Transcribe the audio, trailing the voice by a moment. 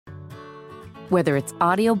Whether it's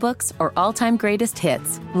audiobooks or all-time greatest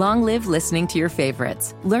hits, long live listening to your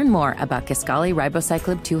favorites. Learn more about Kisqali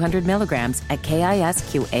Ribociclib 200 milligrams at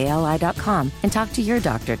KISQALI.com and talk to your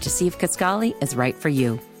doctor to see if Kisqali is right for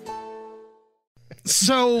you.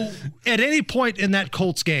 So, at any point in that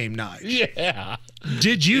Colts game, Yeah.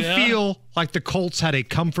 did you feel like the Colts had a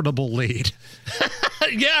comfortable lead?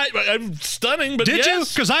 Yeah, I'm stunning, but Did you?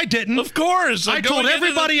 yes. Because I didn't. Of course. I told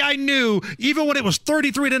everybody I knew, even when it was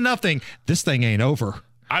 33-0, this thing ain't over.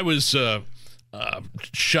 I was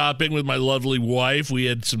shopping with my lovely wife. We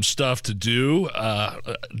had some stuff to do.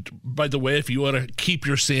 By the way, if you want to keep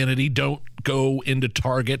your sanity, don't go into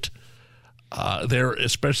Target.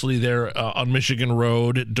 Especially there on Michigan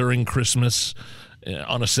Road during Christmas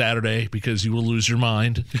on a Saturday, because you will lose your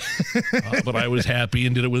mind. But I was happy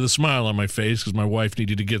and did it with a smile on my face because my wife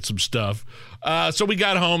needed to get some stuff. So we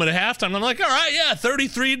got home at halftime. I'm like, all right, yeah,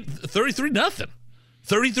 33-0.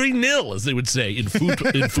 33-0, as they would say in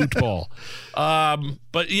football.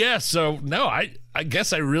 But yeah, so no, I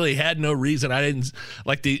guess I really had no reason. I didn't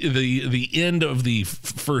like the end of the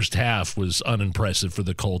first half was unimpressive for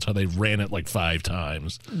the Colts. How they ran it like 5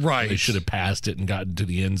 times. Right, they should have passed it and gotten to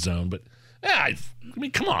the end zone. But yeah, I mean,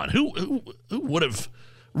 come on, who would have?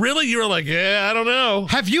 Really, you were like, yeah, I don't know.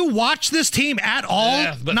 Have you watched this team at all?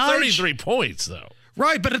 Yeah, but 33 points though.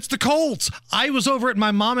 Right, but it's the Colts. I was over at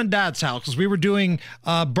my mom and dad's house because we were doing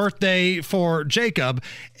a birthday for Jacob,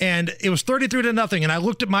 and it was 33-0, and I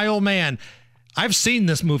looked at my old man. I've seen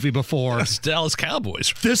this movie before. It's Dallas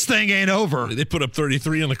Cowboys. This thing ain't over. They put up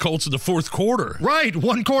 33 on the Colts in the fourth quarter. Right,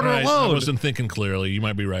 one quarter alone. I wasn't thinking clearly. You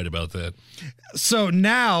might be right about that. So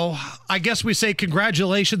now, I guess we say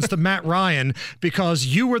congratulations to Matt Ryan, because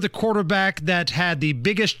you were the quarterback that had the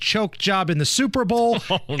biggest choke job in the Super Bowl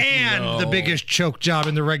the biggest choke job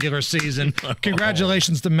in the regular season.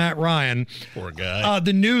 Congratulations to Matt Ryan. Poor guy.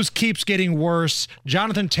 The news keeps getting worse.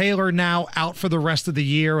 Jonathan Taylor now out for the rest of the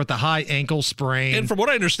year with a high ankle sprain. And from what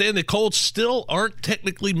I understand, the Colts still aren't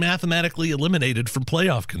technically mathematically eliminated from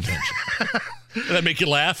playoff contention. Does that make you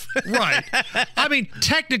laugh? Right. I mean,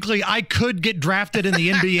 technically, I could get drafted in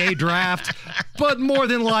the NBA draft, but more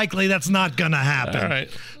than likely, that's not going to happen. All right.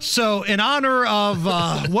 So, in honor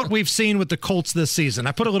of what we've seen with the Colts this season,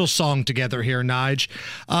 I put a little song together here, Nige.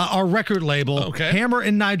 Our record label, Hammer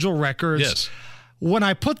and Nigel Records. Yes. When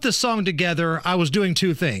I put this song together, I was doing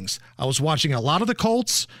 2 things. I was watching a lot of the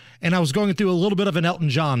Colts, and I was going through a little bit of an Elton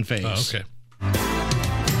John phase. Oh, okay.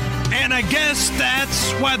 And I guess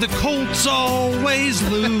that's why the Colts always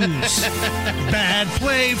lose. Bad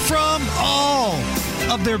play from all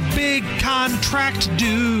of their big contract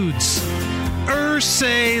dudes.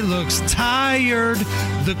 Irsay looks tired.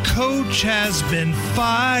 The coach has been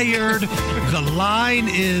fired. The line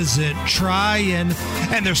isn't trying.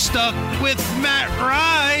 And they're stuck with Matt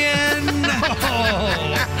Ryan.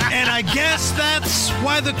 And I guess that's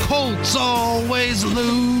why the Colts always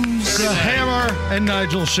lose. The Hammer and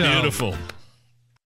Nigel Show. Beautiful.